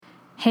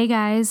Hey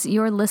guys,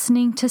 you're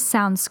listening to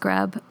Sound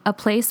Scrub, a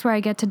place where I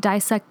get to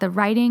dissect the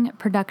writing,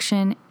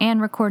 production, and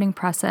recording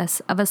process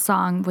of a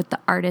song with the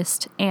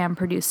artist and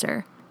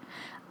producer.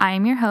 I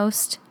am your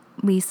host,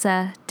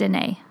 Lisa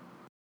Dene.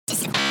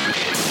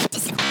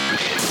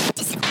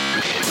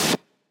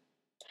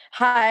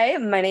 Hi,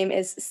 my name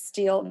is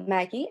Steele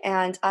Maggie,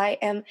 and I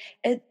am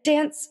a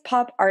dance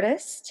pop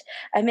artist.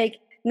 I make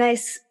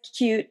nice,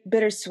 cute,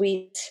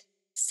 bittersweet,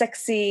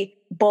 sexy,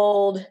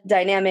 bold,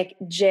 dynamic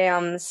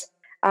jams.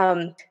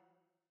 I'm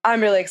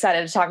really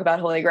excited to talk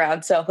about Holy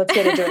Ground, so let's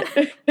get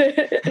into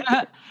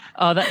it.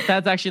 Oh,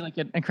 that's actually like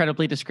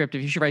incredibly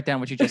descriptive. You should write down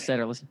what you just said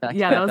or listen back.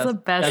 Yeah, that was the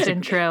best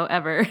intro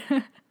ever.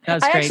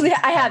 That's great.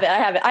 I have it.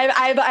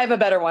 I have a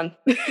better one.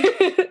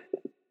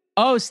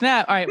 Oh,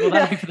 snap. All right. Well,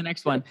 that'll be for the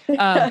next one.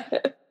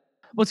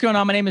 What's going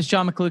on? My name is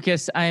John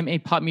McLucas. I'm a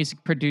pop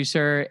music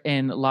producer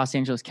in Los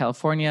Angeles,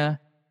 California,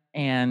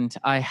 and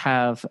I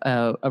have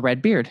a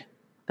red beard.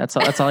 That's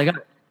all I got.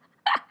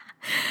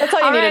 That's all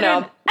you need to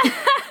know.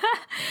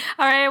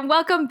 All right, and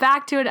welcome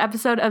back to an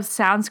episode of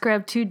Sound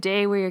Scrub.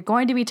 Today we are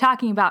going to be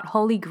talking about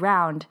Holy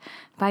Ground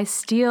by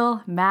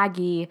Steele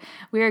Maggie.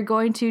 We are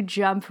going to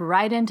jump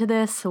right into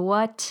this.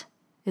 What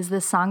is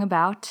this song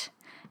about,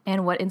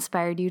 and what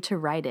inspired you to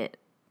write it?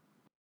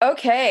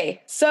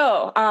 Okay,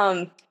 so,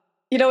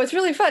 what's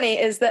really funny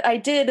is that I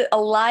did a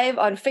live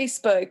on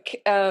Facebook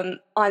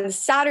on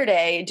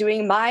Saturday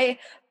doing my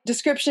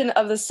description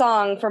of the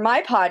song for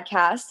my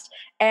podcast,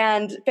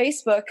 and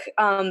Facebook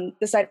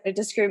decided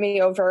to screw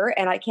me over,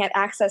 and I can't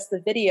access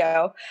the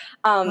video.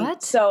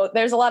 What? So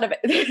there's a lot of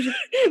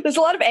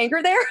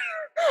anger there.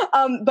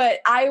 But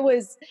I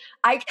was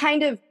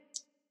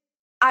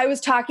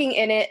talking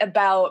in it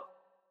about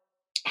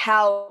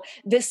how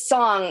this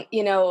song,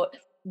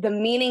 the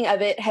meaning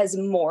of it has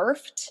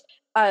morphed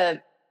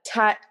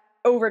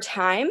over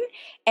time,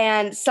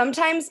 and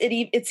sometimes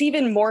it's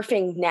even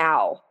morphing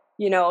now,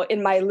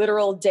 in my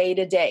literal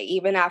day-to-day,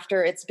 even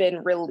after it's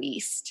been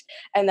released.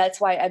 And that's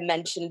why I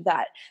mentioned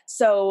that.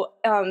 So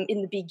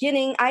in the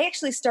beginning, I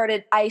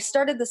started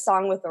the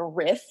song with a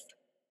riff,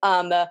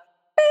 right?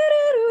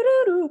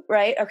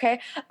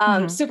 Okay.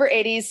 Super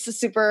 80s,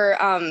 super,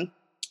 I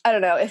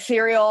don't know,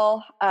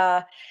 ethereal.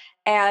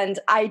 And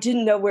I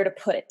didn't know where to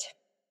put it.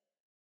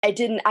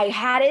 I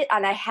had it,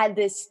 and I had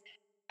this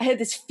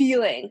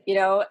feeling,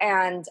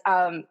 and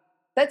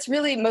that's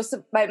really most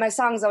of my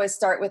songs always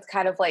start with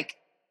kind of like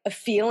a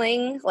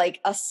feeling, like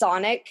a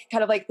sonic,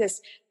 kind of like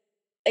this,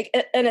 like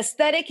an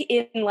aesthetic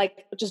in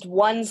like just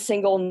one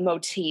single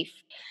motif.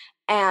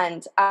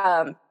 And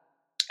I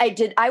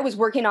was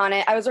working on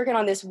it. I was working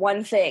on this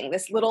one thing,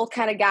 this little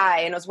kind of guy,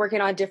 and I was working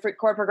on different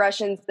chord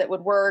progressions that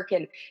would work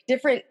and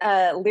different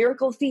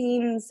lyrical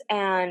themes,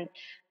 and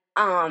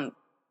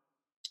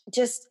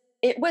just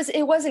it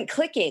wasn't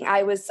clicking.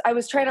 I was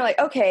trying to, like,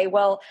 okay,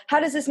 well,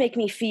 how does this make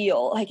me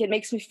feel? Like, it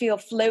makes me feel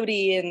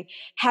floaty and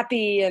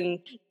happy and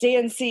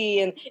dancey,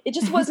 and it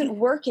just wasn't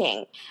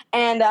working.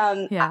 And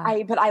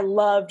but I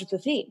loved the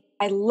theme.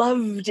 I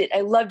loved it.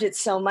 I loved it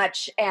so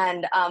much.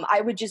 And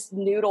I would just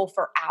noodle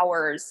for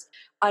hours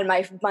on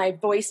my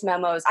voice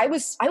memos. I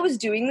was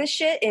doing this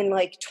shit in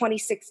like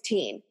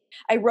 2016.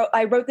 I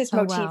wrote this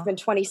motif in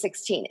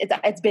 2016.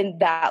 It's been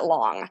that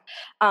long.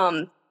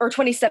 Or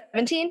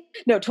 2017?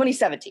 No,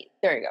 2017.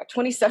 There you go.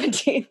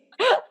 2017.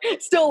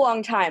 Still a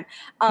long time.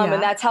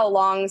 And that's how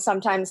long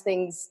sometimes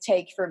things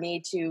take for me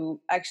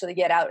to actually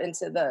get out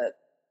into the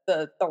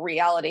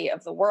reality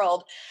of the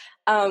world.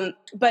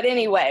 But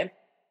anyway,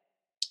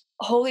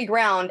 Holy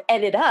Ground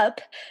ended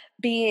up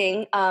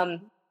being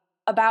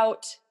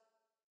about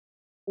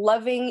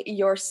loving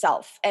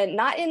yourself, and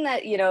not in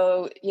that,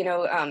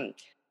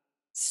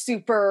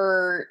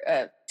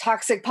 super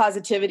toxic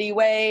positivity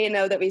way,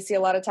 that we see a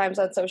lot of times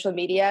on social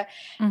media.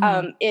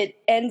 It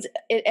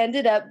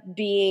ended up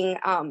being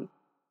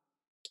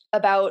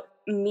about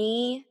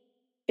me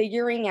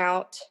figuring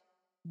out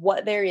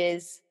what there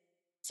is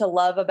to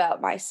love about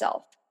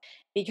myself,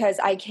 because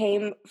I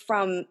came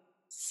from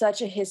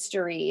such a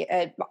history.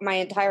 My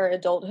entire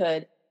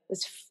adulthood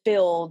was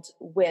filled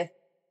with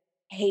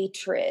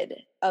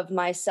hatred of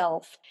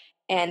myself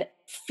and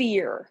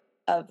fear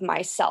of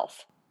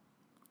myself.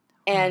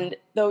 And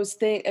those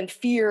things, and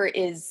fear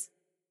is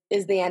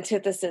the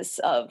antithesis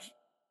of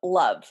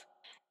love.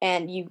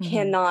 And you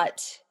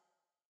cannot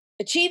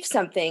achieve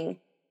something,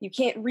 you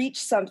can't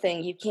reach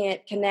something, you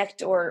can't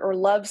connect or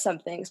love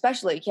something,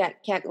 especially you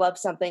can't love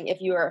something if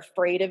you are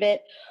afraid of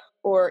it,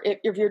 or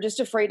if you're just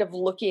afraid of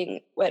looking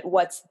at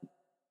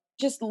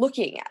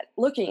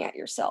looking at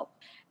yourself.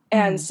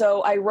 And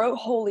so I wrote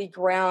Holy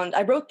Ground.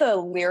 I wrote the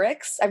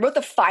lyrics. I wrote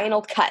the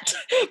final cut,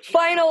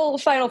 final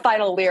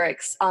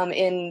lyrics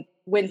in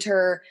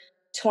winter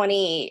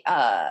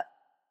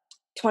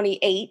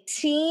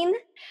 2018,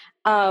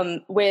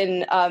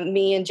 when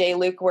me and Jay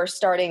Luke were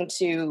starting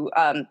to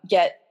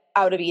get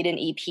Out of Eden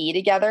EP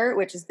together,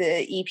 which is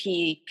the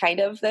EP kind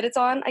of that it's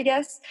on, I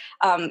guess,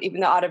 even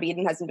though Out of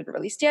Eden hasn't been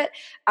released yet.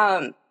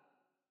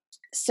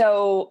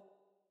 So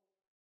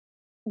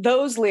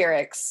those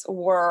lyrics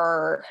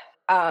were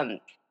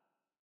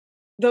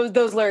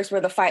those lyrics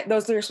were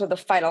those lyrics were the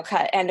final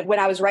cut. And when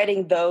I was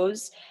writing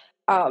those,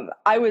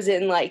 I was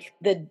in like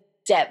the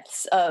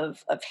depths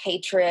of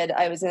hatred.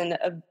 I was in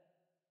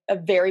a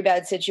very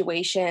bad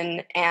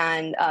situation,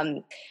 and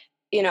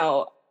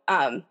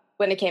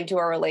when it came to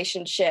our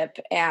relationship,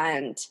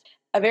 and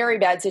a very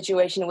bad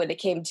situation when it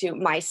came to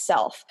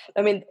myself.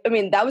 I mean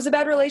that was a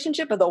bad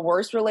relationship, but the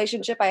worst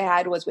relationship I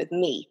had was with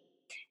me.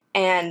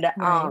 And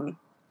Right.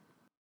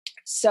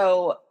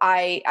 so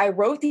I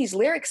wrote these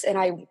lyrics, and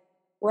I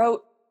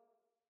wrote,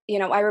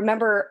 I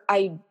remember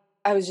I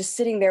was just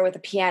sitting there with the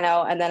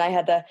piano, and then I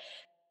had the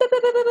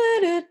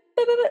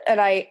and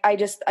I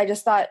just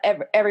thought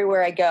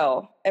everywhere I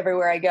go,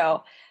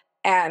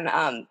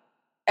 and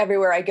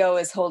everywhere I go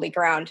is holy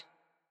ground.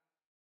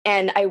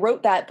 And I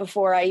wrote that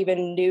before I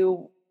even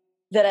knew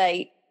that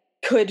I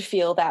could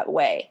feel that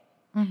way.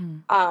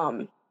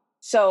 Mm-hmm.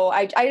 So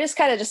I just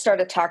kind of just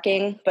started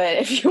talking, but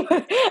if you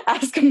want to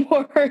ask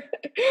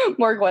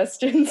more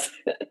questions.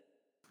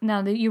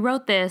 Now that you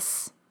wrote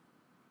this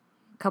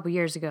a couple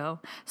years ago,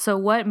 so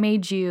what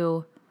made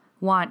you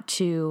want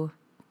to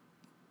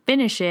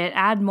finish it,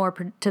 add more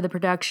to the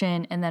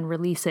production, and then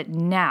release it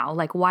now?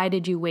 Like, why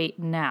did you wait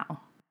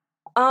now?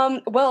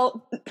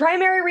 Well,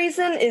 primary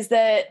reason is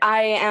that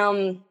I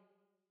am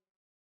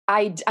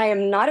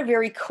not a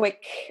very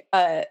quick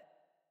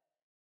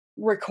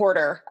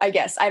recorder, I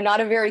guess. I'm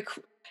not a very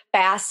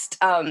fast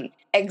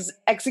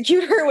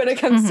executor when it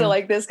comes to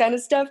like this kind of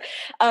stuff.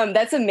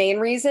 That's a main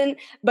reason,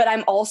 but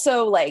I'm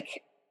also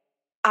like,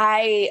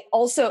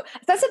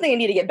 that's something I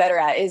need to get better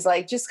at, is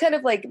like just kind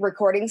of like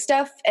recording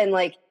stuff, and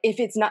like if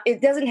it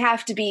doesn't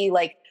have to be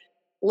like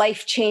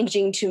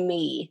life-changing to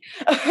me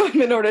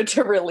in order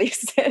to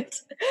release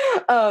it.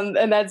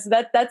 And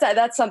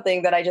that's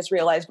something that I just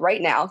realized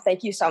right now.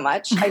 Thank you so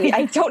much. I mean,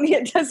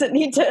 it doesn't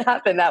need to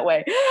happen that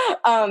way.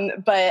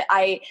 But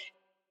I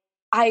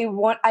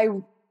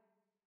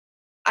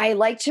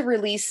like to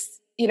release,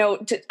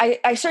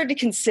 I started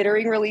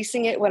considering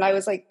releasing it when I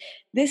was like,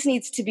 this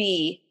needs to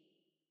be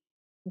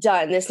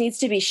done. This needs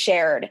to be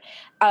shared.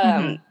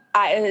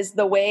 Is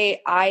the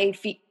way I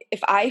feel. If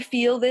I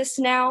feel this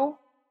now,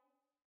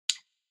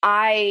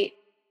 I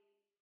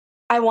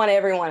want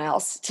everyone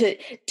else to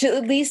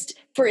at least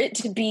for you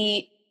to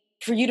be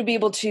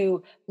able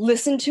to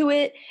listen to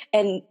it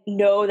and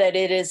know that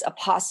it is a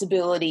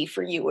possibility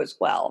for you as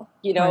well.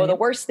 Right. The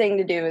worst thing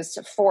to do is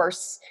to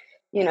force,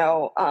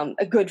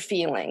 a good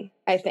feeling,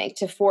 I think,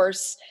 to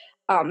force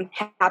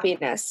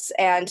happiness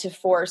and to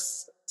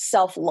force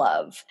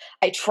self-love.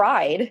 I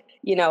tried,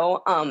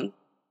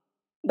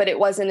 but it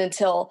wasn't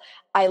until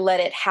I let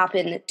it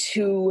happen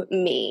to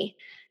me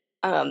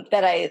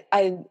that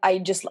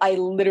I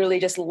literally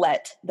just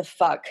let the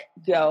fuck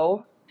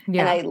go.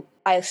 Yeah. And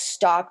I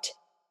stopped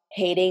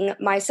hating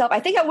myself. I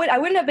think I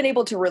wouldn't have been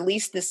able to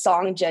release this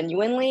song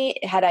genuinely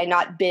had I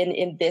not been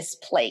in this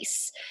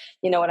place.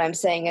 You know what I'm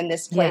saying? In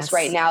this place Yes.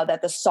 right now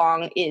that the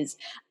song is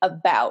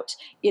about,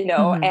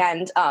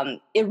 and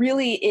it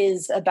really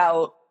is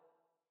about,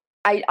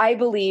 I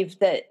believe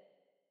that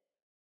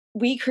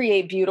we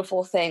create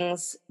beautiful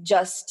things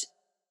just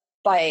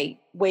by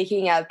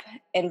waking up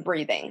and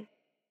breathing.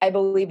 I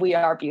believe we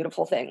are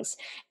beautiful things.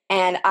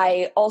 And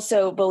I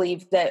also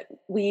believe that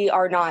we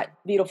are not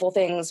beautiful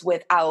things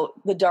without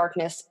the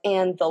darkness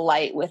and the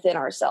light within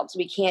ourselves.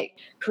 We can't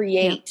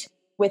create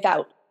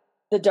without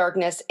the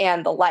darkness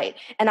and the light.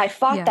 And I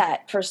fought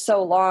that for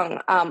so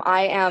long.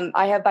 I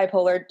have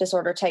bipolar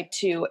disorder type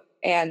 2.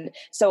 And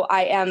so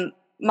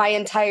my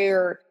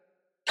entire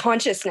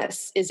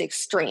consciousness is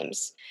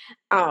extremes.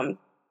 I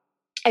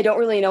don't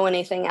really know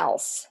anything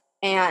else.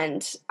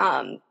 And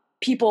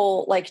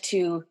people like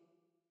to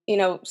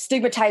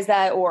stigmatize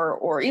that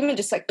or even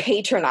just like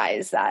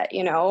patronize that,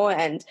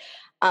 and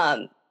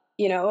so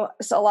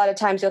a lot of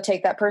times you'll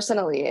take that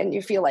personally and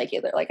you feel like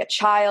either like a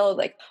child,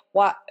 like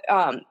why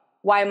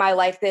am I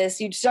like this?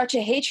 You start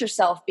to hate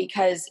yourself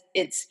because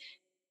it's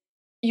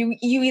you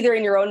either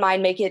in your own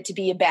mind make it to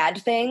be a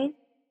bad thing,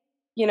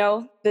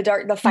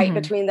 the fight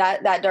between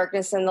that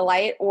darkness and the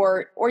light,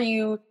 or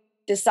you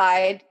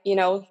decide,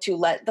 to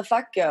let the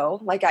fuck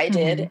go like I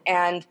did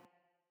and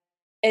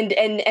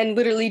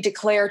literally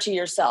declare to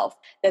yourself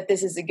that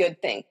this is a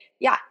good thing.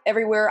 Yeah,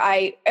 everywhere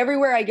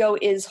I go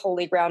is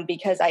holy ground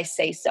because I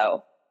say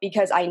so,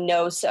 because I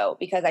know so,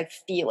 because I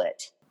feel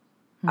it.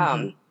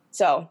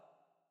 So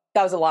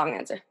that was a long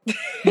answer.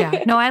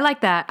 Yeah, no, I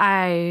like that.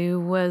 I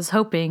was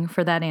hoping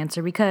for that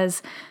answer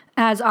because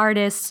as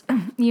artists,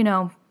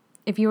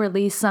 if you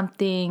release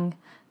something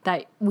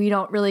that we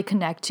don't really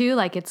connect to,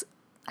 like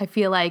I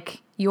feel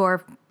like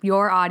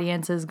your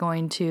audience is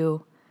going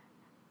to,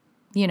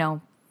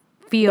 feel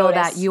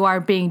Notice that you are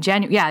being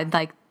genuine. Yeah,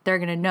 like they're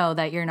going to know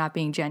that you're not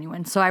being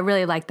genuine. So I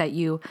really like that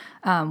you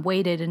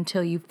waited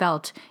until you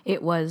felt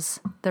it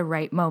was the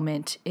right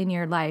moment in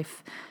your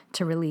life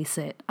to release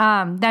it.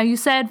 Now you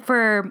said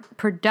for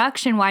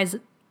production wise,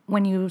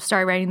 when you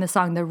started writing the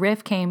song, the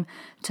riff came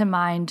to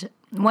mind.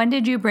 When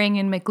did you bring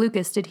in Mick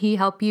Lucas? Did he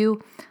help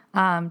you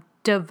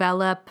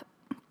develop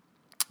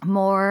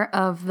more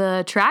of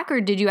the track,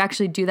 or did you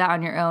actually do that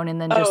on your own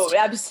and then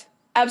just?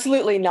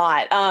 Absolutely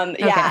not. No,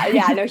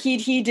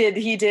 he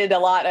did a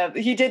lot of,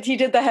 he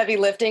did the heavy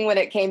lifting when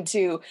it came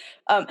to,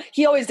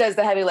 he always does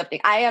the heavy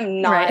lifting. I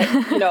am not,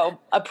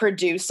 a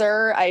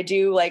producer. I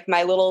do like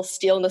my little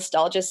Steel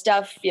nostalgia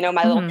stuff,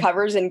 my little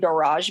covers in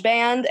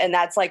GarageBand, and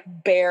that's like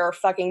bare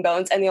fucking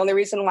bones. And the only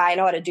reason why I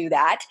know how to do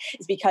that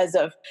is because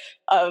of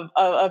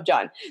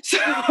John. So,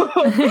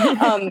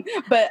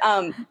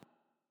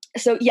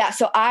 so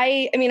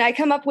I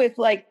come up with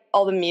like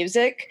all the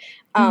music,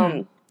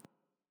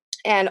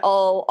 and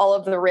all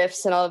of the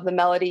riffs and all of the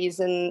melodies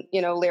and,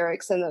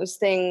 lyrics and those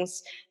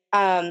things.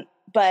 And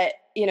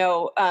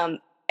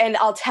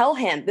I'll tell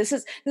him, this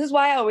is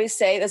why I always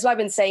say, this is what I've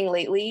been saying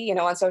lately,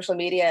 on social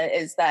media,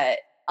 is that,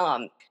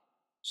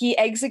 he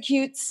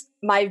executes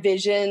my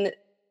vision.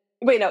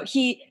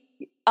 He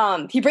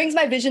brings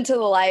my vision to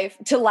life,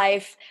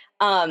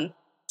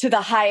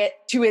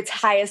 to its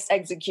highest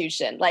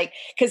execution, like,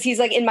 because he's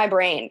like in my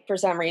brain for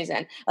some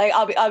reason. Like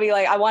I'll be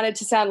like, I want it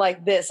to sound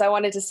like this. I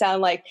want it to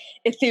sound like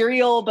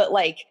ethereal, but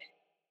like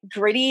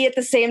gritty at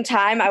the same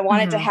time. I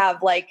want it to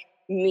have like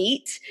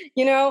meat,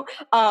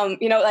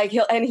 like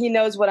he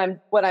knows what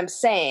I'm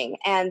saying.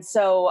 And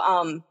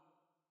so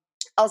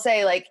I'll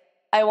say like,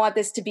 I want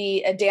this to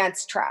be a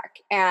dance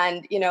track,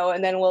 and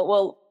and then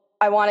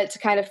I want it to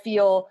kind of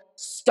feel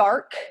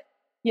stark,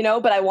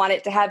 but I want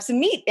it to have some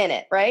meat in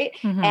it, right?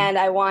 And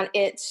I want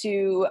it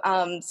to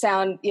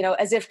sound,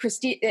 as if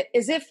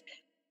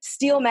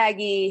Steel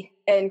Maggie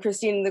and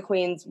Christine and the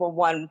Queens were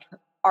one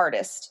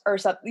artist or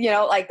something,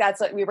 like that's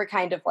what we were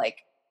kind of like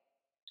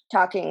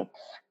talking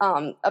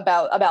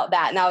about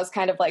that. And that was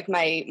kind of like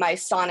my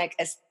sonic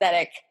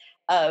aesthetic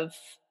of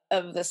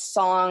the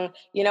song,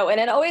 and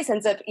it always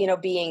ends up,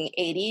 being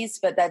 80s,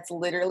 but that's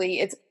literally,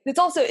 it's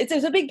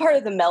a big part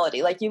of the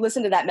melody. Like you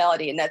listen to that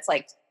melody and that's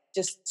like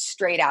just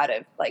straight out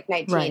of like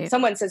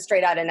someone said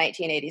straight out of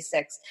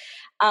 1986.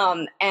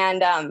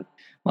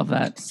 Love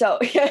that. So,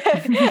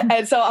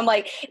 and so I'm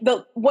like,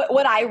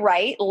 what I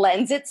write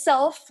lends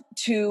itself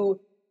to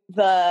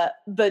the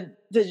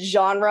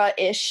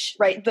genre-ish,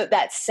 right?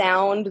 That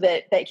sound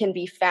that can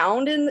be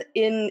found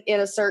in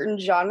a certain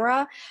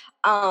genre,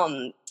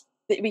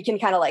 that we can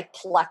kind of like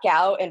pluck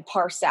out and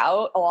parse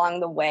out along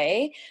the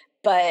way.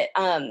 But,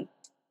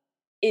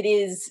 it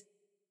is,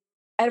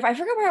 I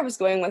forgot where I was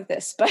going with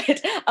this, but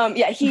he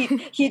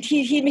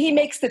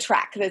makes the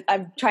track.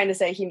 I'm trying to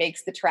say he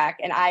makes the track,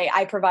 and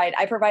I provide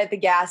the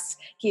gas.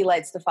 He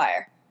lights the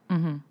fire.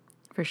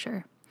 For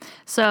sure.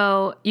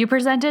 So you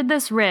presented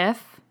this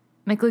riff,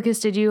 McLucas.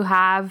 Did you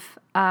have?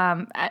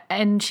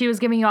 And she was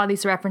giving you all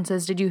these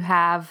references. Did you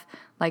have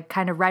like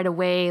kind of right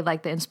away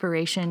like the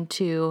inspiration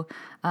to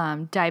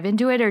dive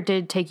into it, or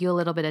did it take you a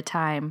little bit of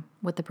time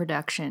with the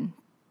production?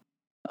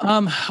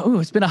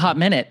 It's been a hot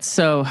minute.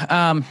 So,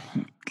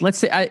 let's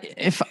say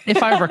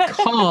if I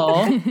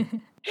recall,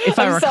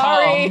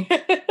 Sorry.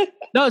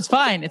 No, it's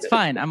fine. It's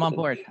fine. I'm on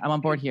board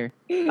here.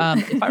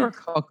 If I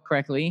recall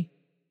correctly,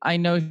 I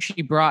know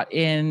she brought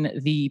in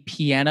the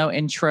piano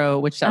intro,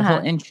 which that whole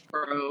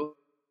intro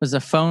was a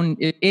phone.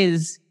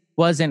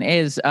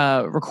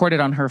 Recorded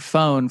on her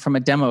phone from a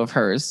demo of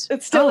hers.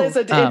 It still is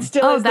the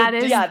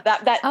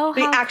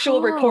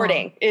actual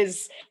recording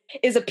is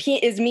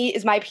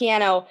my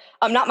piano.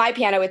 Not my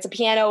piano. It's a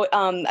piano.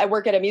 I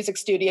work at a music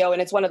studio,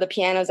 and it's one of the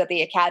pianos at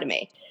the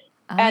Academy.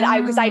 And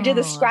I did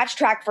the scratch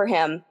track for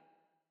him,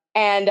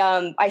 and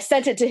I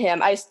sent it to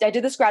him. I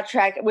did the scratch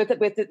track with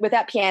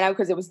that piano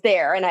because it was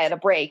there, and I had a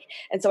break,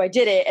 and so I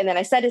did it, and then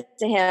I sent it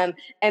to him,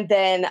 and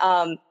then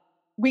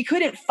we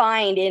couldn't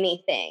find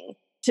anything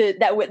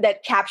that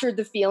captured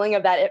the feeling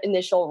of that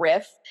initial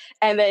riff.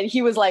 And then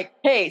he was like,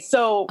 "Hey,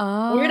 so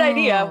weird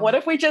idea. What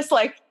if we just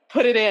like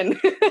put it in?"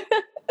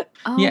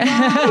 Wow,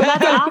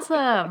 that's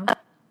awesome.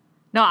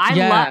 No, I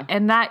love,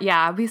 and that,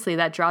 obviously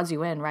that draws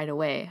you in right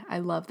away. I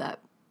love that.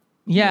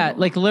 Yeah,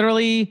 like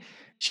literally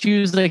she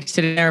was like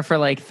sitting there for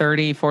like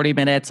 30, 40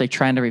 minutes, like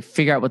trying to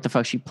figure out what the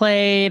fuck she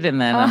played.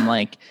 And then I'm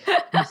like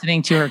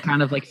listening to her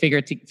kind of like figure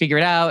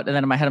it out. And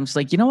then in my head, I'm just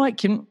like, you know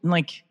what?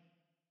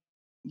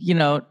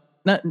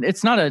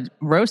 It's not a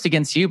roast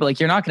against you, but like,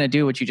 you're not going to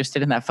do what you just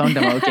did in that phone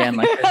demo again.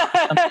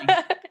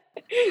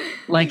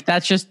 Like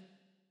that's just,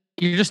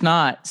 you're just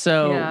not.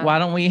 So why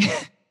don't we,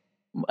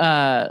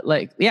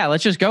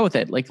 let's just go with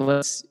it. Like,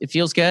 it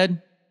feels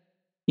good.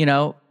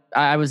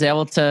 I was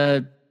able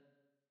to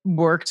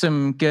work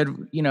some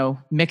good,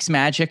 mix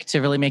magic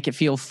to really make it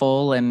feel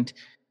full and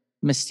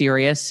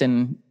mysterious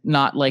and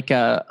not like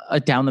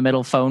a down the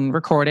middle phone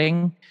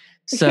recording.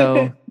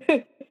 So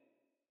did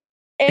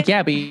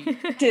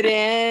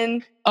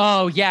in.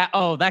 Oh yeah.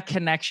 Oh, that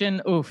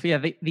connection. Oof.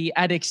 Yeah.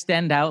 I'd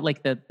extend out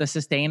like the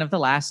sustain of the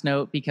last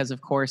note, because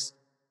of course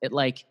it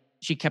like,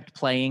 she kept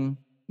playing,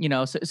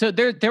 so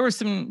there were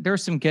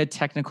some good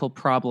technical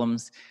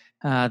problems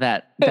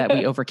that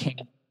we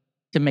overcame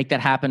to make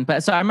that happen.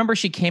 But so I remember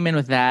she came in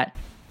with that.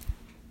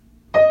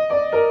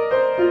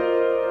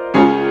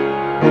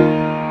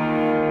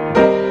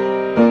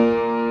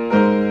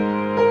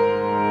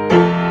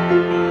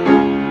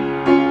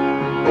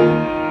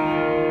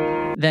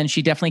 then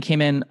she definitely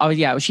came in. Oh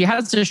yeah, she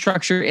has the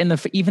structure in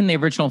even the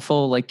original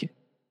full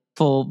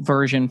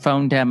version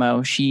phone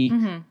demo. She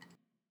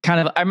kind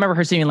of, I remember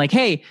her saying like,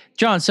 "Hey,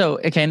 John, so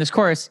okay, in this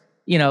chorus,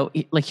 you know,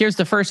 like here's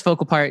the first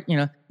vocal part, you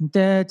know,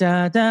 da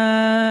da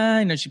da,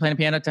 you know, she's playing the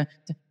piano, da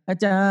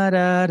da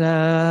da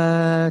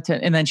da,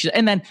 and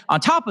then on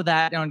top of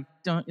that, and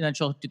then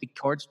she'll do the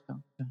chords,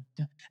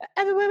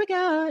 everywhere we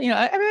go, you know,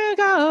 everywhere we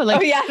go,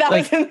 like, oh yeah, that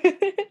like,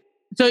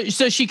 was.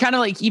 so she kind of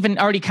like even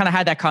already kind of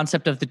had that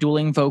concept of the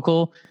dueling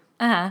vocal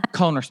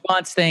call and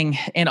response thing,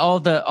 and all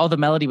the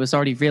melody was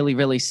already really,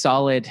 really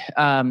solid.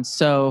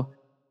 So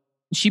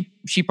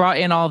she brought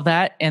in all of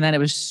that, and then it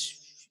was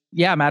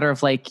a matter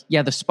of like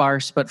the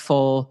sparse but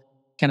full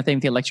kind of thing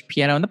with the electric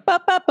piano and the ba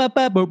ba ba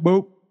ba boop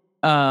boop.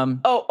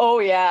 Oh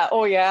yeah.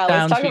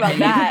 Let's talk about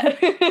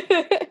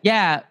that.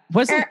 Yeah,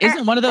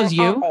 isn't one of those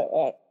you?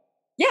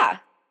 Yeah.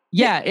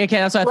 Yeah. Okay,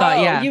 that's what I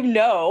thought. Yeah, you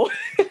know.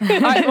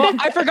 Well,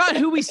 I forgot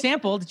who we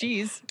sampled.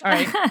 Jeez. All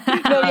right.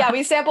 No, yeah,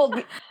 we sampled.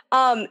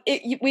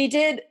 We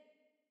did.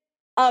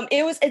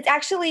 It's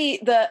actually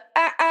the.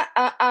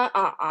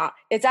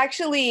 It's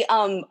actually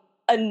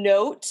a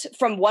note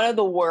from one of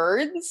the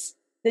words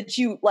that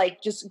you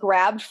like just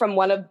grabbed from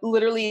one of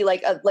literally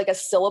like a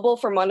syllable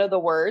from one of the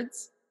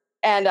words,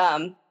 and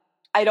I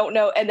don't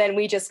know, and then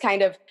we just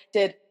kind of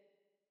did.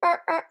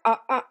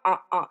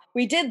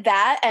 We did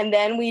that, and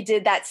then we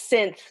did that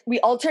synth. We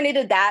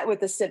alternated that with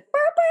the synth,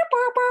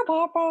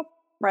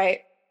 right?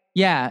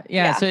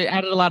 Yeah. So it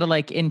added a lot of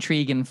like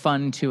intrigue and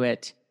fun to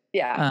it.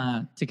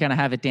 Yeah. To kind of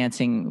have it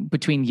dancing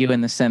between you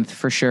and the synth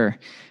for sure.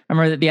 I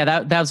remember that.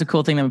 Yeah, that was a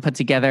cool thing that we put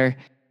together.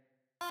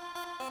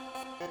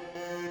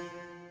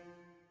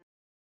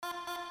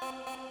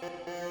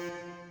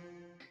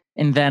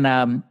 And then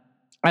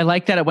I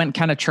like that it went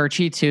kind of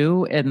churchy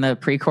too in the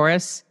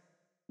pre-chorus,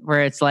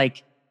 where it's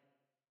like,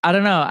 I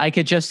don't know, I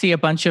could just see a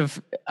bunch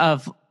of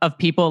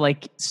people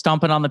like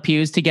stomping on the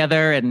pews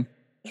together and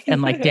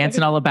like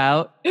dancing all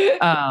about.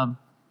 Video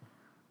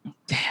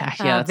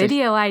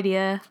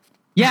idea.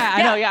 Yeah,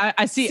 I know. Yeah,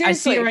 I see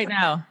it right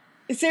now.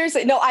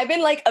 Seriously, no, I've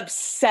been like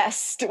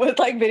obsessed with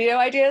like video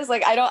ideas.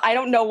 Like I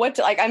don't know what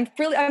to like. I'm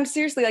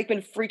seriously like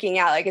been freaking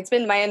out. Like it's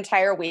been my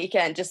entire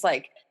weekend. Just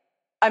like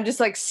I'm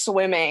just like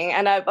swimming,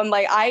 and I'm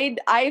like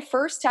I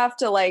first have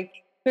to like.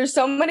 There's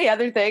so many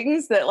other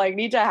things that like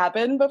need to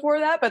happen before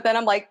that, but then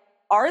I'm like,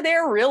 are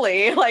there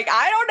really? Like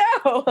I don't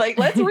know. Like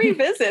let's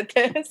revisit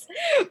this.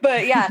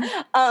 But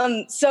yeah,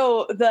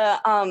 so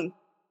the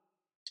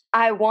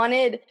I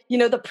wanted,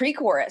 the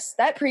pre-chorus.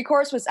 That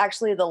pre-chorus was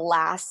actually the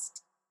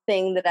last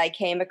thing that I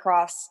came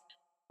across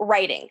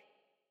writing.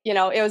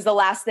 It was the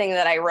last thing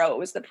that I wrote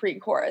was the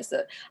pre-chorus.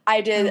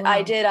 I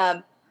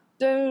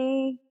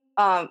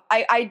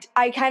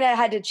kind of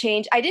had to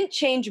change. I didn't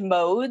change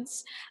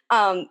modes,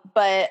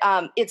 but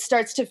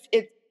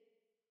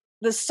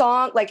the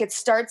song, like it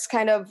starts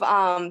kind of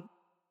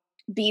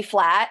B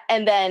flat,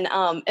 and then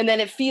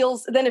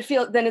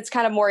it's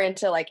kind of more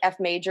into like F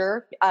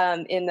major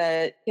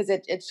because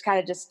it kind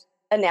of just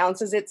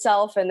announces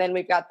itself, and then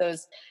we've got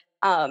those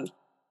I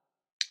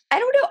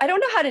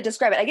don't know how to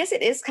describe it. I guess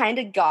it is kind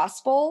of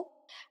gospel,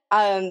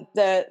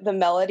 the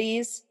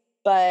melodies,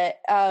 but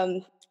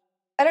I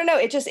don't know.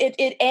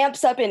 It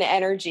amps up in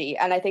energy,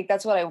 and I think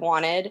that's what I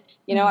wanted.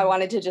 I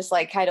wanted to just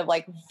like kind of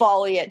like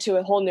volley it to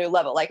a whole new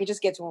level. Like it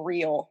just gets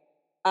real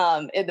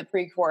in the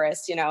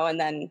pre-chorus, and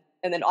then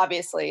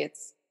obviously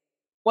it's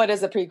what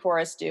does the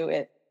pre-chorus do?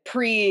 It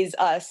prees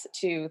us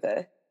to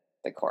the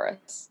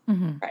chorus,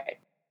 right?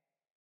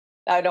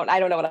 I don't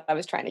know what I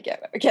was trying to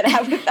get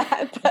out with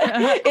that, but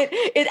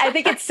I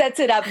think it sets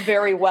it up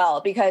very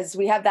well because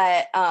we have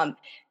that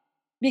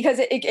because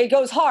it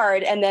goes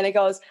hard and then it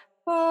goes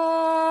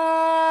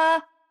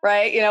right,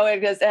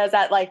 it has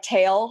that like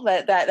tail,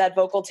 that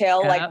vocal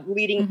tail like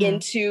leading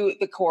into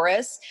the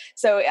chorus.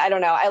 So I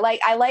don't know. I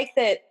like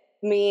that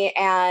me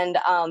and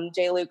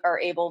J. Luke are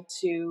able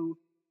to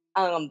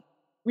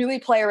really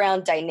play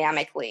around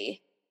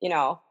dynamically,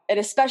 and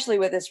especially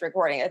with this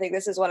recording. I think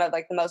this is one of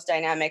like the most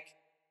dynamic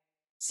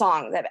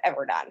songs I've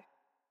ever done.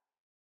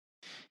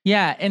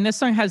 Yeah, and this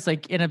song has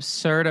like an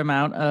absurd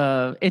amount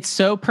of, it's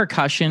so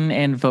percussion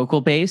and vocal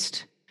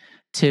based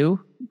too.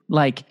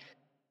 Like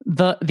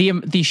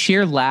the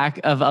sheer lack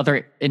of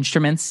other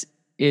instruments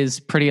is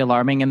pretty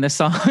alarming in this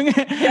song.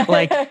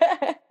 Like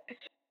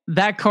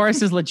that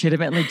chorus is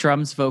legitimately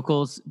drums,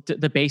 vocals,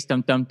 the bass,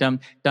 dum dum dum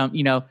dum.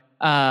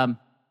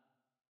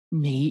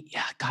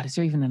 God, is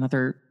there even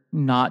another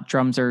not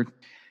drums or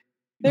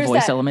there's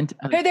voice element?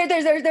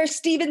 There's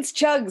Stevens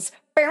Chugs.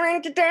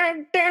 Oh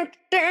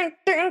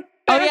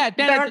yeah,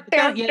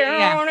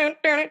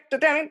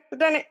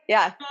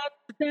 yeah.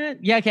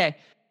 Okay,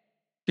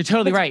 you're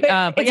totally right.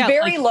 But it's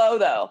very low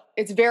though.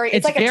 It's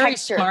like a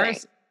texture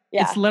sparse. Thing.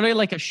 Yeah. It's literally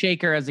like a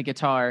shaker as a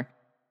guitar.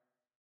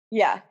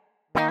 Yeah.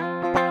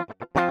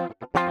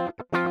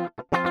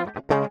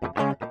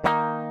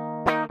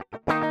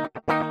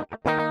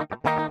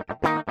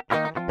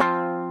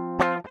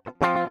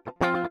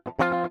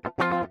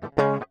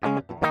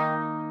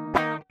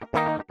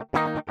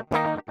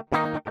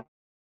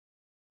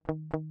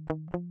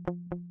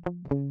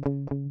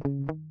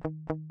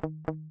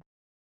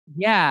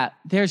 yeah,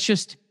 there's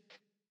just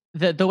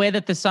the way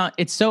that the song,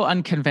 it's so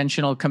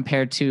unconventional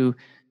compared to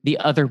the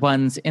other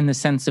ones in the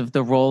sense of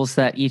the roles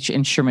that each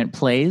instrument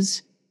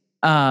plays.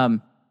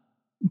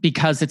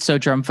 Because it's so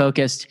drum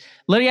focused.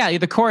 Yeah,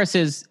 the chorus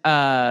is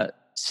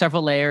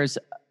several layers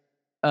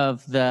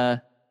of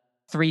the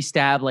 3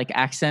 stab like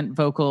accent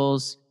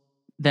vocals.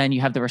 Then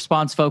you have the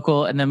response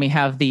vocal, and then we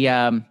have the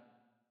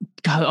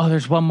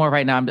there's one more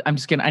right now. I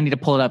need to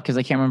pull it up because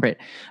I can't remember it.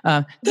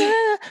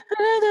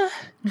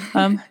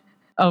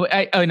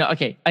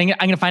 Okay. I'm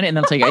gonna find it and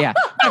then I'll tell you. Yeah,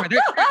 there's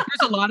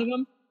a lot of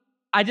them.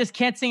 I just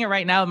can't sing it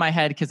right now in my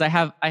head because I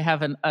have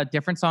a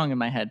different song in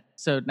my head.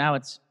 So now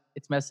it's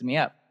messing me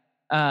up.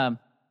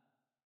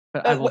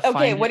 But I will okay,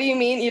 find what do you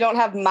mean you don't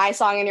have my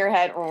song in your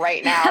head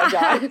right now,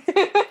 John?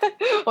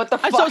 What the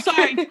fuck? I'm so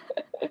sorry.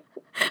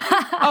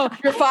 Oh,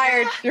 you're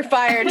fired. You're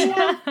fired.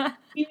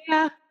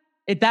 Yeah.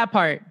 That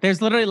part,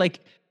 there's literally like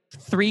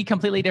 3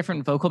 completely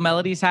different vocal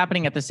melodies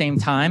happening at the same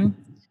time,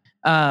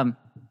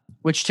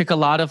 which took a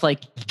lot of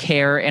like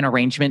care and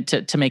arrangement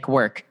to make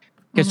work.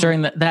 Because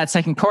during that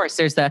second chorus,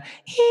 there's the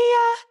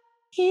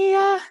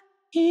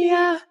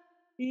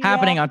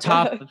happening on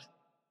top of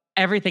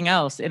everything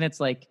else, and it's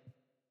like,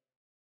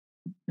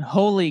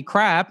 holy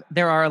crap!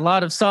 There are a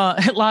lot of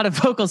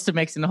vocals to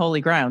mix in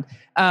holy ground.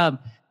 But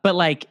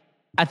like,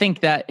 I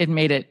think that it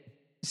made it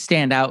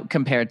stand out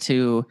compared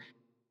to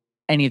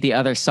any of the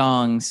other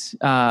songs,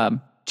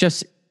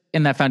 just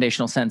in that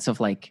foundational sense of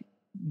like,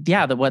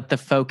 what the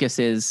focus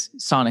is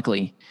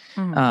sonically.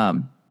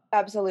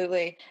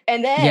 Absolutely.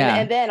 And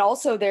then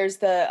also there's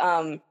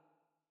the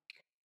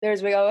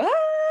we go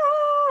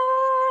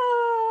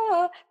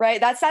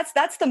right. That's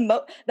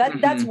the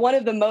that's one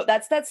of the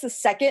that's the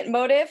second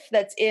motive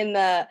that's in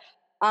the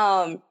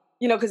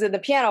because in the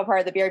piano part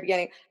at the very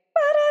beginning,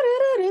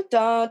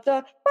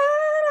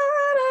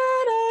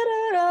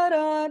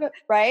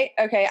 right?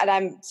 Okay, and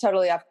I'm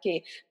totally off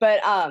key, but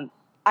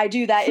I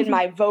do that in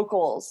my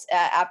vocals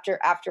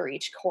after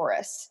each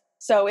chorus.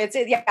 So it's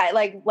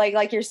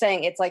like you're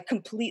saying, it's like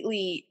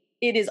completely,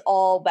 it is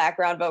all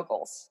background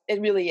vocals.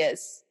 It really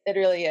is.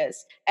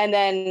 And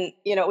then,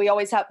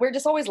 we're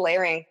just always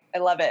layering. I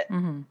love it.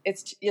 Mm-hmm.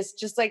 It's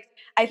just like,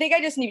 I think I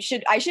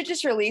should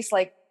just release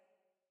like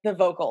the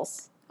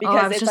vocals,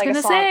 because it's like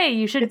a song.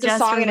 You should it's a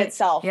song in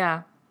itself.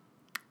 Yeah.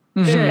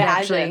 Mm-hmm. Imagine.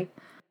 Actually.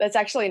 That's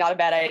actually not a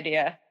bad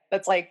idea.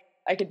 That's like,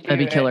 I could do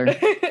that'd be killer.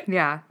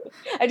 Yeah.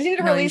 I just need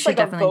to release like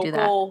a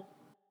vocal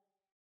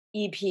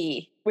EP,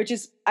 which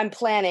is, I'm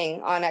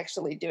planning on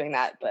actually doing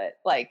that, but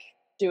like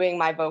doing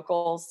my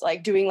vocals,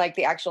 like doing like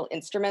the actual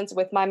instruments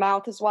with my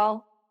mouth as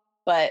well,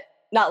 but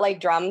not like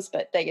drums,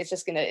 but like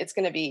it's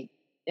gonna be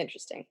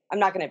interesting. I'm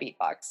not gonna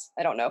beatbox.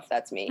 I don't know if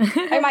that's me.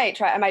 I might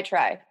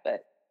try,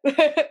 but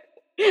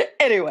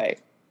anyway.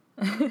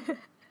 All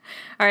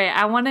right,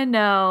 I want to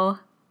know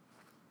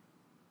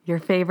your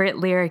favorite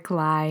lyric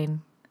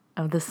line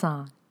of the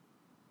song.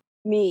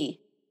 Me.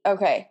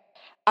 Okay.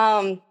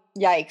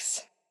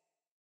 Yikes.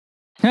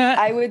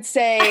 I would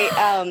say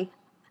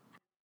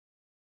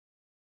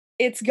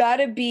it's got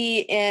to be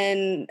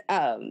in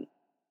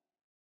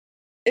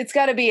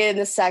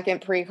the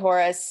second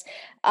pre-chorus.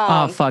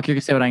 Oh fuck! You're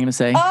gonna say what I'm gonna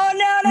say. Oh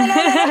no!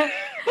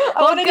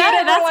 Well, good.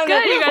 That's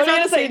good. You guys what are you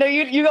gonna say? No,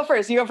 you go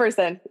first. You go first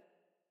then.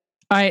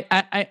 All right,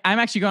 I'm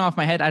actually going off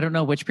my head. I don't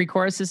know which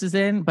pre-chorus this is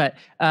in, but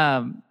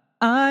I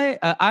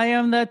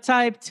am the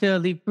type to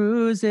leave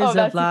bruises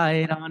of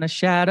light on a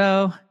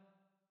shadow.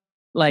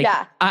 Like,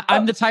 yeah.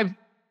 I'm the type,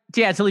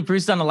 to leave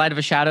bruises on the light of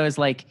a shadow is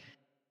like,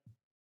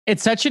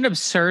 it's such an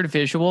absurd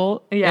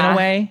visual in a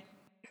way.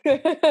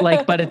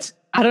 Like, but it's,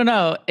 I don't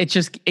know.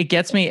 It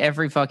gets me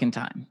every fucking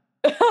time.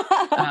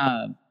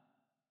 I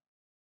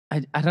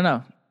don't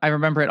know. I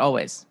remember it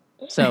always.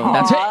 So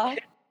that's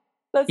it.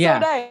 That's so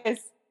nice.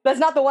 That's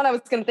not the one I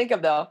was going to think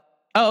of though.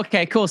 Oh,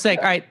 okay, cool. Sick.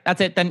 All right.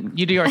 That's it. Then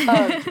you do yours.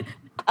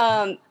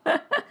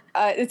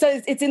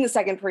 It's in the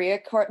second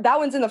pre-chorus. That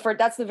one's in the first.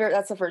 That's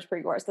the first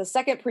pre-chorus. The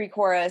second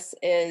pre-chorus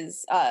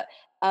is I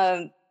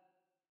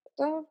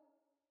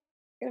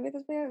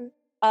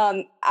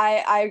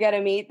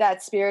gotta meet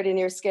that spirit in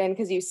your skin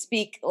because you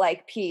speak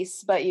like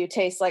peace, but you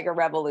taste like a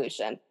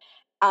revolution.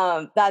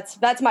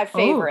 That's my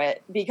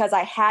favorite because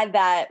I had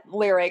that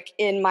lyric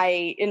in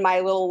my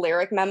little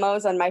lyric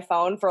memos on my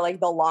phone for like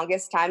the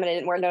longest time, and I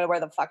didn't know where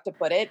the fuck to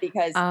put it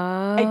because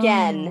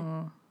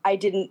again, I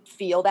didn't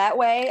feel that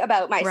way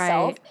about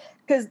myself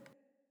because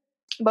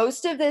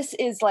most of this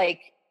is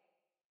like,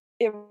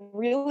 it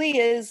really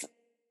is.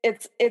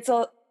 It's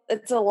a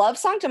love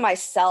song to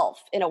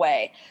myself in a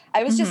way.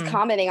 I was just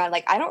commenting on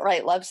like, I don't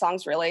write love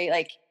songs really.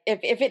 Like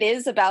if it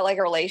is about like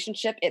a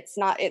relationship, it's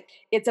not,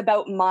 it's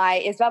about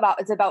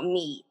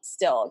me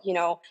still,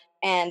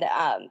 and,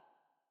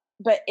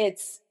 but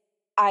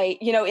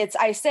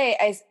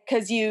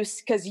cause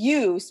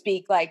you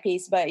speak like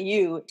peace, but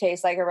you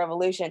taste like a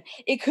revolution.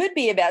 It could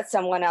be about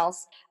someone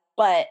else,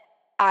 but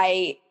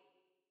I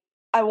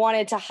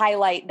wanted to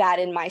highlight that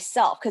in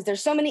myself because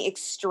there's so many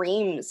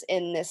extremes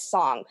in this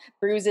song.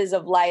 Bruises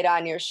of light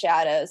on your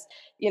shadows,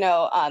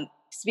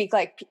 speak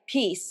like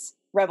peace,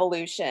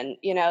 revolution,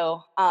 you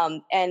know,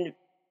 and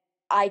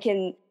I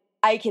can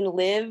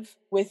live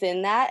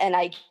within that, and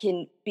I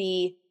can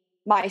be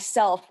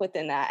myself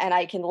within that, and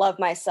I can love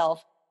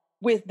myself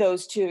with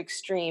those two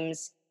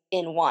extremes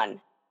in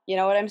one. You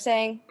know what I'm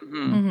saying?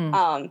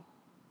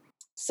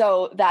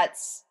 So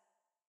that's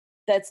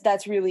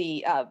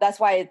really that's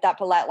why that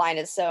Paulette line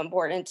is so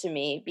important to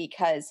me,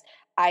 because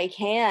I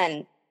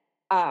can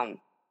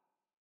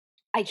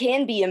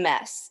be a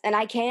mess and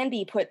I can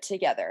be put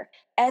together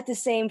at the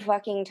same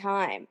fucking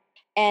time,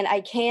 and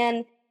I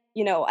can,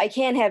 you know, I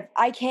can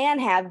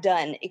have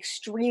done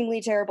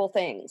extremely terrible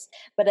things,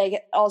 but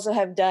I also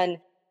have done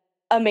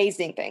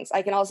amazing things.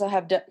 I can also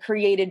have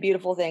created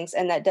beautiful things,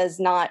 and that does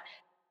not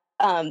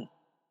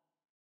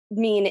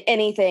mean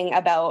anything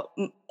about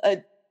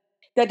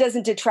that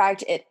doesn't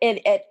detract it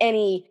at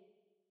any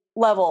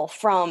level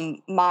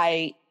from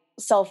my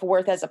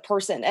self-worth as a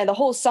person. And the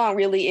whole song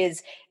really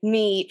is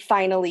me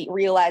finally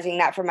realizing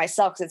that for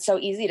myself, because it's so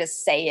easy to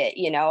say it,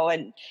 you know,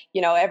 and,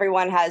 you know,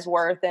 everyone has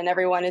worth and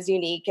everyone is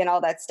unique and all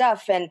that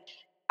stuff. And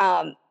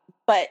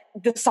but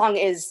the song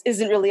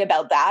isn't really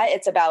about that.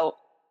 It's about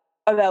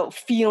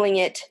feeling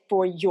it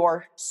for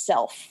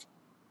yourself,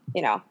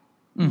 you know.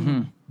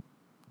 And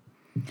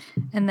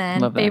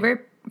then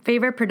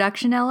favorite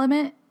production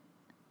element?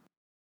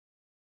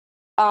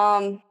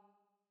 John,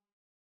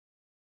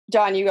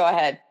 you go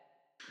ahead.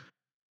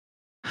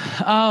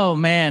 Oh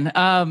man.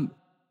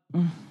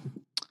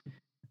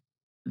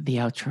 The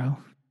outro.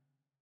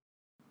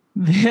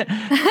 The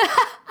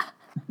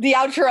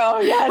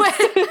outro, yes.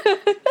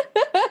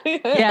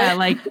 Yeah,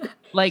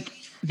 like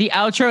the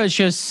outro is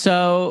just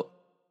so,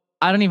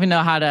 I don't even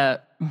know how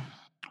to, I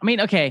mean,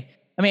 okay.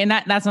 I mean,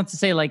 that's not to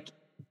say like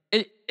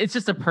it's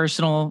just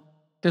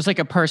there's like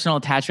a personal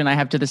attachment I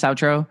have to this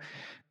outro.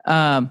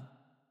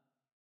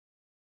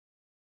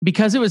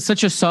 Because it was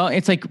such a song,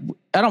 it's like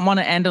I don't want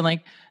to end on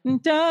like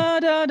da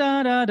da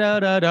da da da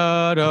da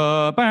da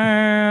da,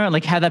 bah,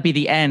 like have that be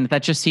the end.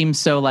 That just seems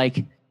so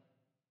like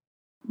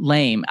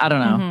lame. I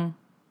don't know.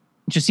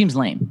 It just seems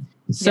lame.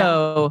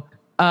 So,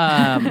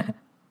 and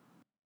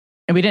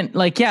we didn't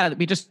like,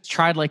 we just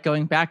tried like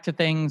going back to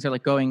things or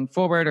like going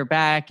forward or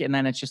back, and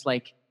then it's just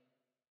like,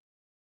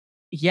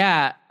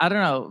 I don't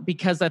know,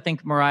 because I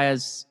think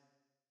Mariah's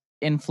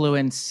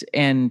influence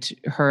and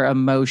her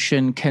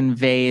emotion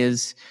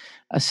conveys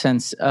a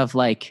sense of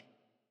like,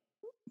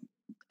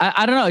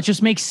 I don't know, it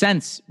just makes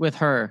sense with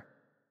her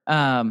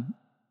to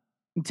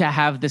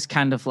have this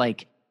kind of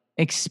like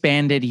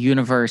expanded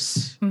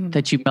universe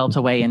that you melt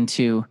away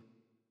into.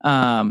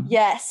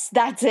 Yes,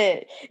 that's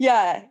it.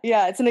 Yeah,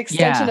 it's an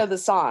extension of the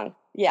song.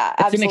 Yeah,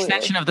 it's absolutely. an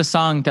extension of the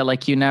song that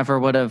like you never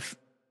would have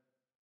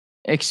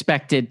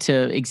expected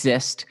to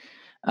exist.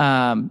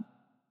 And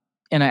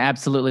I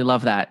absolutely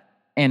love that.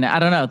 And I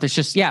don't know, there's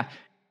just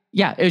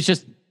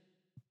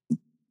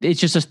it's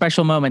just a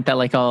special moment that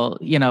like I'll,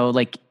 you know,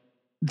 like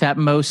that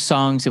most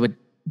songs it would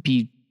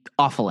be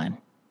awful in.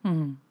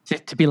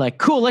 To be like,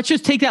 cool, let's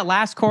just take that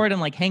last chord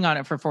and like hang on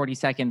it for 40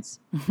 seconds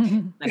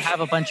and have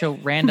a bunch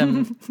of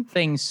random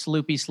things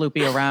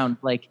sloopy around.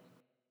 Like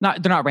they're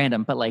not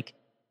random, but like,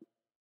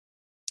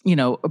 you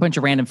know, a bunch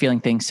of random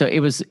feeling things. So it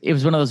was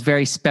one of those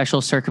very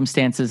special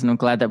circumstances, and I'm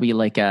glad that we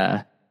like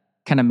kind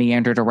of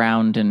meandered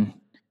around and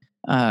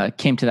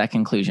came to that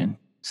conclusion.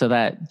 So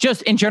that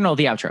just in general,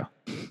 the outro.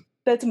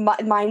 That's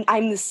mine.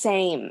 I'm the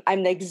same.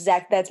 I'm the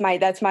exact. That's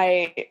mine.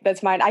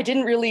 I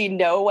didn't really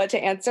know what to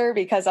answer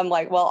because I'm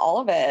like, well, all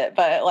of it.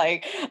 But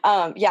like,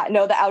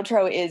 the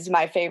outro is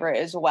my favorite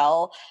as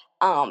well.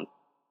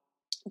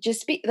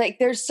 Just be like,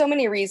 there's so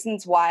many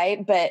reasons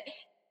why, but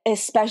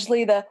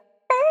especially the.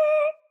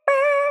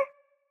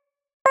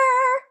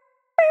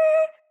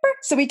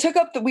 So we took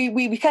up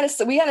we kind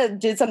of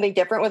did something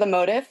different with a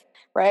motive,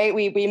 right?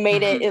 We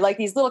made it like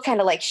these little kind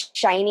of like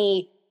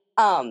shiny.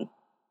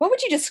 What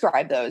would you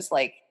describe those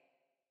like?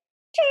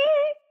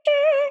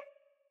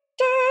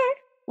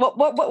 What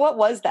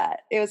was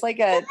that? It was like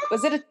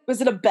was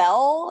it a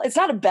bell? It's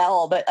not a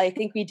bell, but I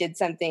think we did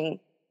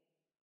something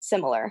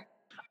similar.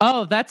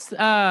 Oh, that's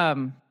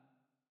Out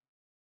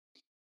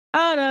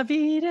of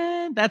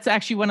Eden. That's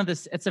actually one of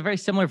the. It's a very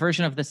similar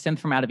version of the synth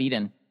from Out of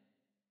Eden,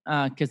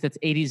 because it's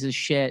 80s as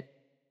shit.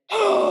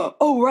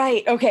 Oh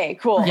right, okay,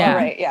 cool. Yeah. All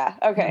right, yeah,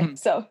 okay.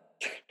 So.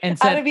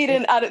 And Out of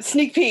Eden, out of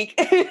sneak peek.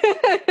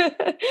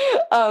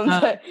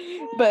 But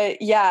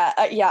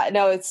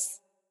no,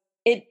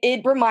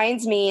 it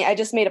reminds me, I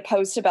just made a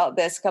post about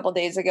this a couple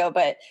days ago,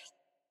 but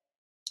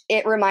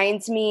it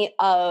reminds me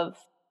of,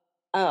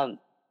 so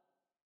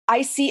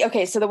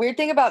the weird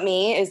thing about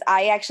me is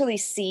I actually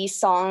see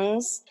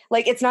songs,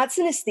 like it's not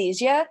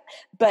synesthesia,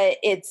 but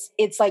it's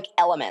like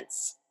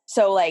elements.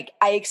 So like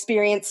I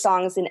experience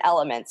songs in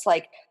elements,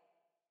 like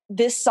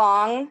this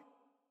song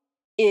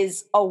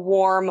is a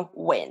warm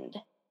wind.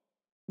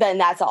 Then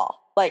that's all.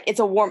 Like it's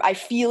I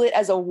feel it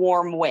as a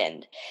warm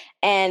wind.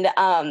 And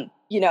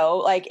you know,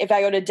 like if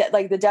I go to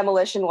like the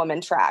Demolition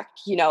Woman track,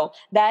 you know,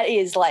 that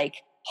is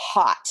like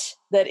hot.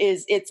 That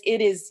is it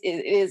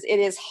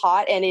is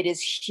hot and it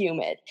is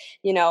humid,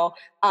 you know.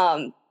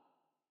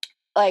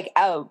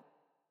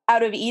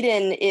 Out of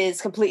Eden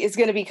is completely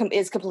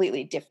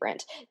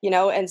different,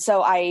 and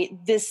so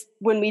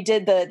when we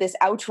did this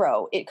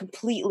outro,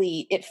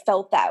 it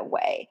felt that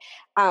way.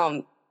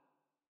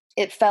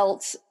 It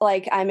felt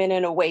like I'm in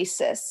an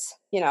oasis,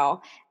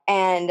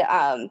 and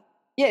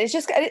yeah, it's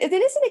just, it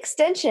is an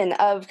extension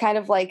of kind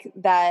of like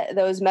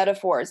those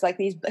metaphors, like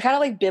these kind of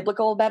like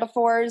biblical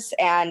metaphors,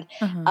 and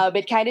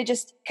it kind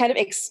of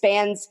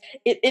expands.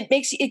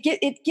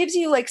 It gives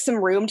you like some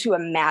room to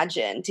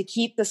imagine, to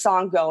keep the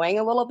song going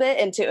a little bit,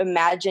 and to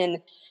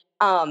imagine.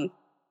 I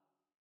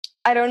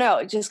don't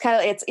know, just kind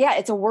of,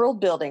 it's a world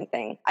building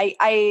thing.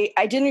 I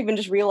didn't even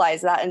just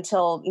realize that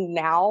until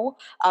now,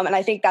 and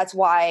I think that's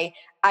why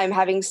I'm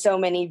having so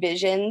many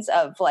visions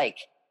of like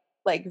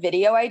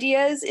video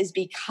ideas, is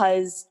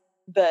because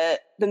the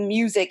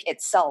music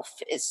itself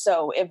is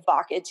so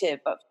evocative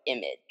of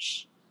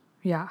image.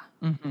 Yeah.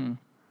 Mm-hmm.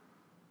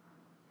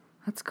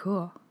 That's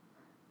cool.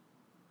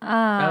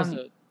 That was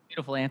a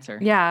beautiful answer.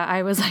 Yeah,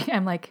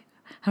 I'm like,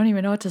 I don't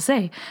even know what to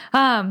say.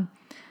 Well,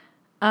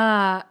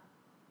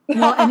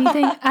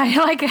 anything,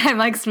 I'm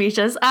like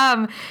speechless.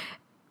 Well,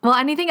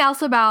 anything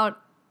else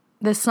about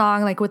this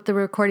song, like with the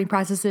recording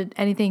process, did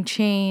anything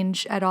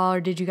change at all,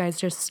 or did you guys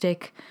just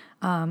stick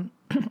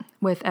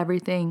with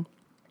everything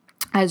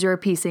as you were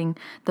piecing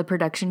the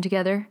production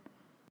together?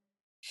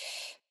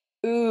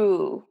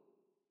 Ooh.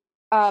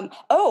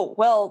 Oh,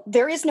 well,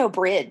 there is no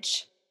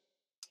bridge.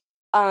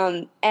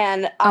 And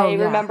I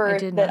remember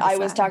that I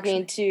was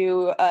talking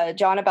to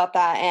John about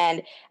that,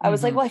 and I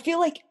was like, well, I feel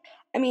like,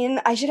 I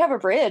mean, I should have a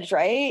bridge,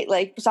 right?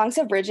 Like, songs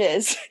have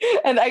bridges.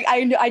 And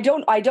I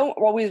don't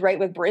always write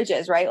with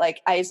bridges, right?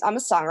 Like, I'm a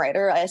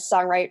songwriter. I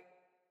songwrite,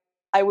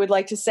 I would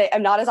like to say,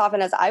 I'm not as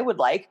often as I would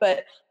like,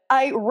 but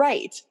I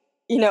write,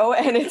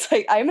 and it's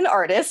like, I'm an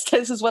artist.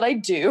 This is what I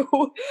do.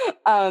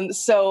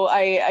 So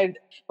my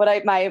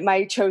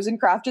chosen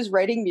craft is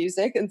writing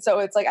music. And so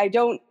it's like, I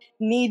don't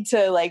need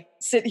to like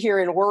sit here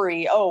and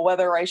worry,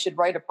 whether I should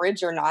write a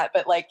bridge or not.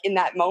 But like in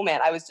that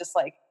moment, I was just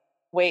like,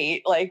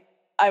 wait, like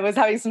I was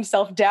having some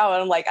self-doubt.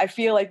 I'm like, I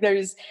feel like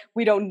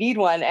we don't need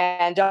one.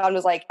 And John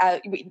was like, I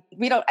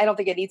don't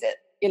think it needs it.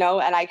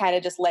 And I kind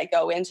of just let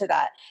go into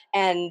that.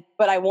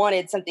 But I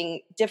wanted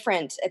something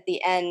different at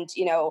the end,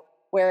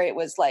 where it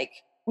was like,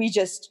 we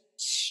just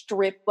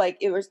stripped, like,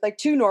 it was like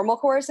 2 normal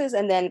choruses,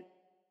 and then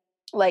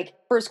like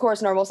first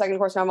chorus normal, second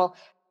chorus normal,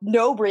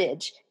 no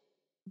bridge,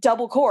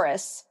 double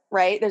chorus,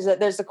 right?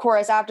 There's a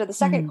chorus after the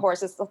second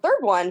chorus. It's the third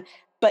one,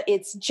 but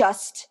it's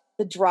just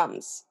the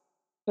drums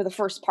for the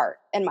first part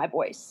and my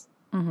voice,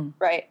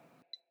 right?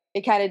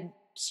 It kind of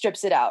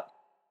strips it out.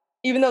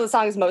 Even though the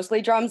song is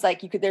mostly drums,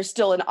 like there's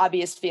still an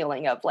obvious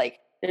feeling of like,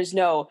 there's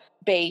no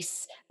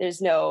bass,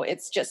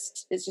 it's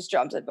just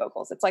drums and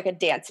vocals. It's like a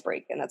dance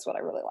break, and that's what I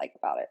really like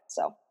about it.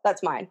 So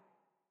that's mine.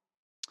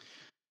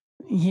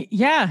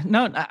 Yeah,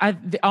 no,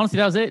 honestly,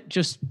 that was it.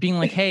 Just being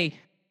like, hey,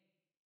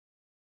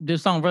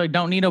 this song really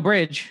don't need no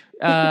bridge.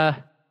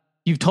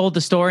 You've told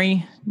the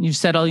story, you've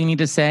said all you need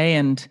to say,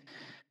 and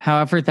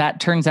however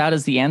that turns out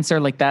as the answer,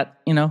 like that,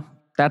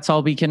 that's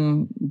all we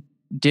can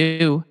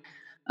do.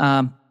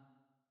 I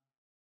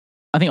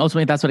think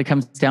ultimately that's what it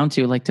comes down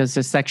to. Like, does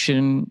this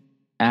section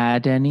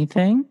add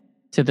anything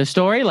to the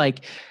story?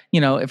 Like,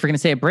 if we're going to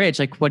say a bridge,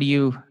 like, what do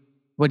you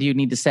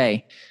need to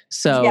say?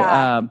 So,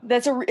 yeah,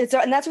 that's a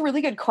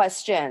really good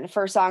question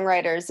for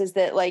songwriters, is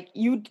that like,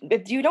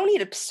 if you don't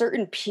need a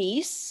certain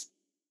piece,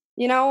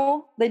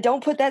 they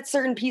don't put that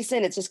certain piece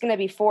in, it's just going to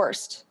be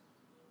forced.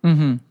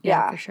 Mm-hmm.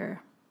 Yeah, for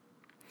sure.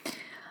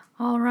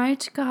 All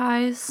right,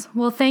 guys.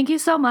 Well, thank you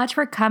so much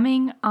for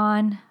coming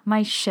on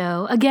my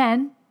show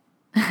again.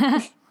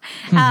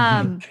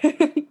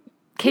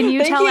 Can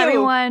you tell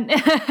everyone?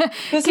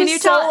 This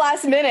was so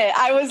last minute.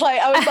 I was like,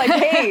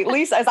 hey,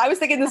 Lisa. I was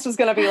thinking this was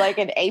going to be like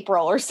in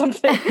April or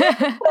something.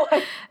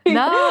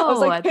 No,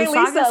 like, hey, the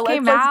song just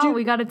came out.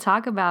 We got to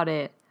talk about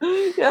it.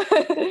 Yeah.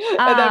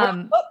 And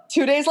then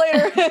 2 days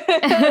later.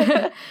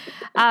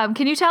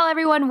 Can you tell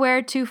everyone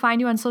where to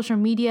find you on social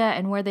media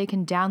and where they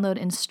can download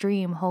and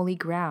stream Holy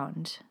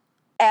Ground?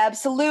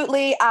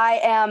 Absolutely. I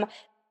am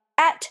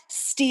at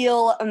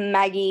Steel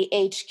Maggie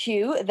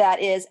HQ.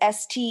 That is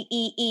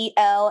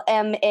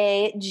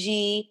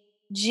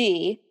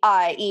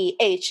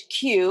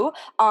SteelMaggieHQ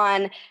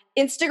on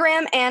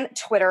Instagram and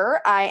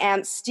Twitter. I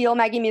am Steel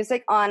Maggie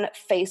Music on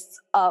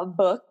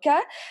Facebook,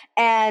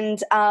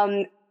 and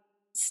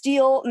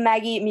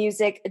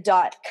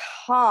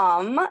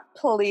steelmaggiemusic.com.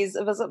 Please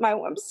visit my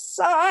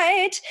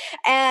website.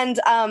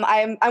 And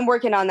I'm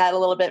working on that a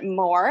little bit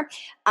more.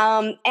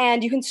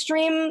 And you can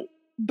stream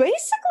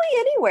basically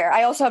anywhere.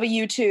 I also have a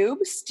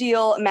YouTube,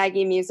 Steel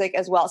Maggie Music,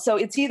 as well. So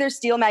it's either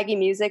Steel Maggie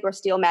Music or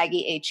Steel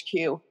Maggie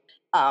HQ.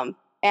 And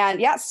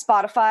yeah,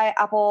 Spotify,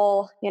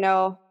 Apple,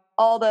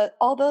 all the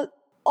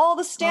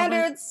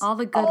standards, all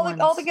the good ones,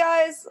 all the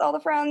guys, all the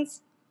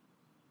friends.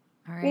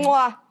 All right.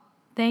 Mwah.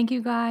 Thank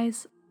you,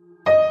 guys.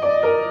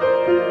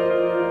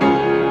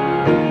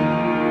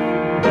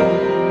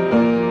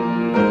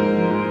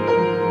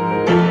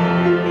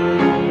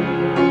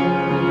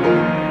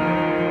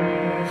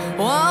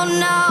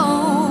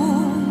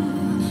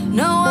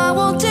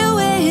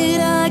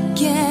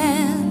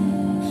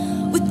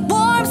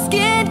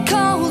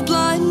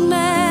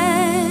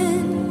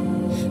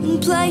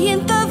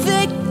 playing the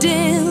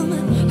victim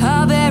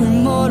of every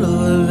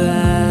mortal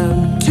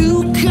event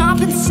to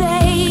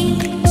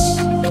compensate,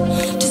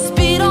 to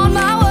spit on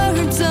my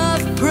words of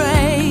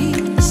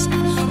praise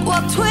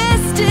while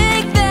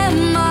twisting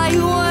them my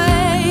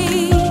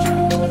way.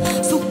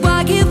 So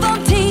I give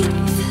them teeth,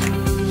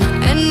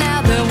 and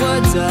now they're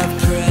words of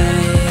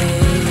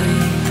praise.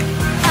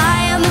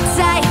 I am the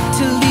type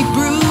to leave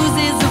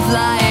bruises of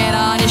light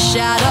on your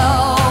shadow.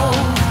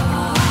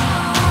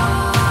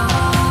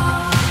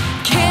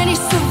 Can you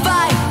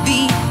survive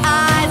the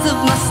eyes of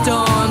my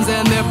storms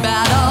and their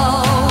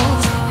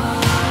battles?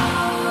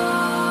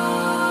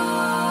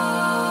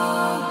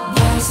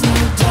 There's no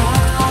doubt.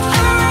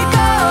 Everywhere I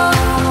go,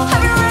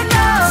 everywhere I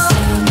go.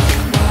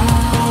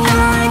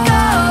 Everywhere I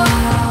go,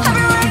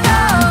 everywhere I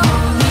go.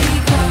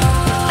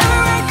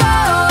 Everywhere I go,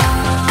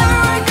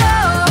 everywhere I go.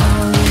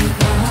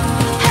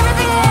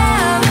 Everything I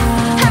am,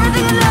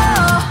 everything I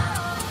know.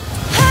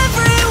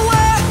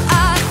 Everywhere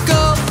I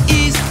go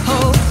is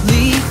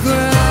holy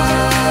ground.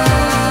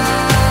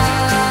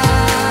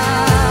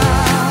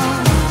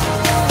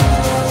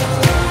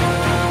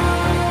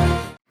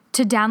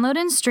 To download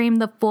and stream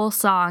the full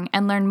song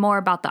and learn more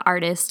about the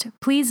artist,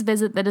 please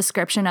visit the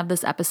description of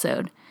this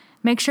episode.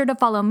 Make sure to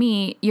follow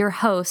me, your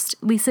host,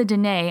 Lisa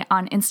Dene,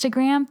 on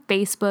Instagram,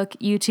 Facebook,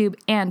 YouTube,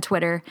 and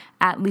Twitter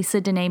at Lisa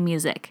Dene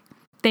Music.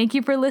 Thank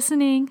you for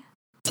listening.